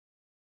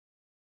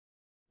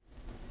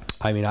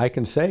I mean, I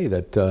can say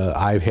that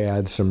I've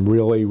had some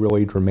really,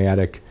 really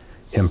dramatic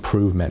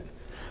improvement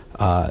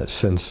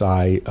since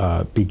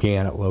I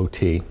began at Low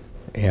T.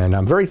 And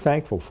I'm very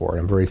thankful for it.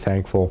 I'm very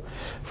thankful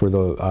for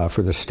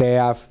the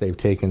staff. They've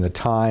taken the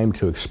time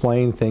to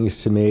explain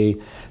things to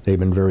me. They've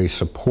been very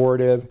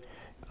supportive.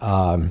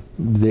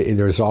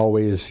 There's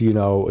always, you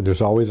know,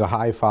 there's always a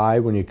high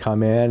five when you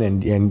come in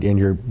and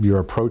you're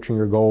approaching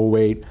your goal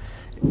weight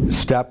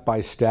step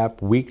by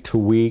step, week to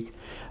week.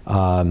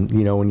 You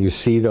know, when you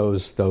see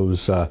those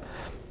blood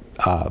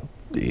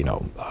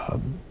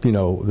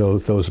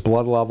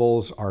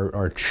levels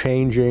are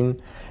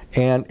changing,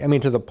 and I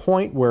mean to the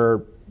point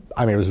where,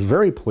 I mean, I was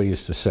very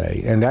pleased to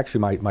say, and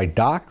actually my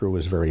doctor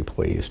was very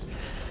pleased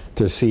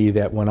to see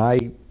that when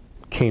I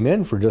came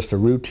in for just a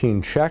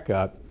routine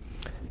checkup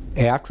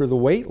after the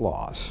weight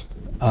loss,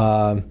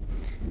 my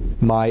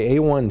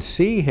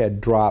A1C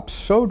had dropped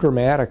so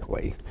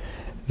dramatically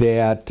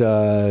that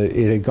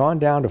it had gone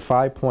down to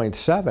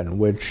 5.7,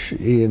 which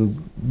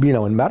in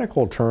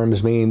medical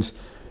terms means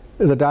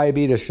the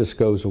diabetes just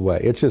goes away.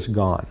 It's just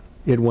gone.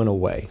 It went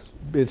away.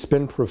 It's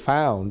been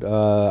profound.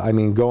 I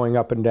mean, going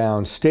up and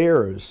down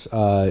stairs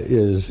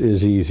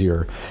is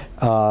easier.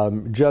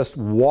 Just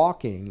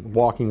walking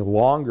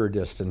longer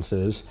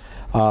distances,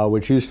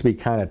 which used to be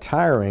kind of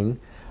tiring,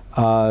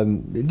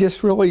 it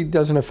just really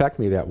doesn't affect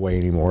me that way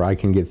anymore. I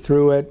can get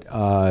through it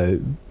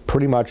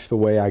pretty much the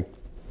way I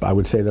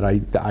would say that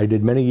I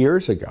did many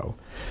years ago,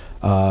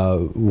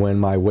 when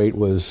my weight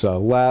was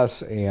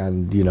less,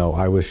 and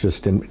I was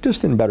just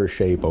in better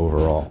shape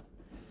overall.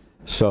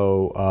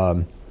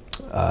 So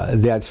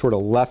that sort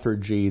of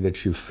lethargy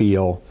that you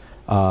feel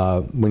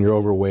when you're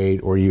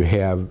overweight or you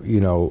have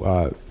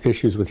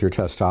issues with your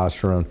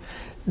testosterone,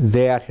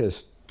 that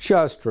has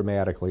just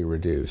dramatically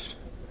reduced.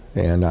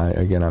 And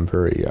again, I'm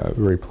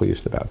very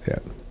pleased about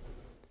that.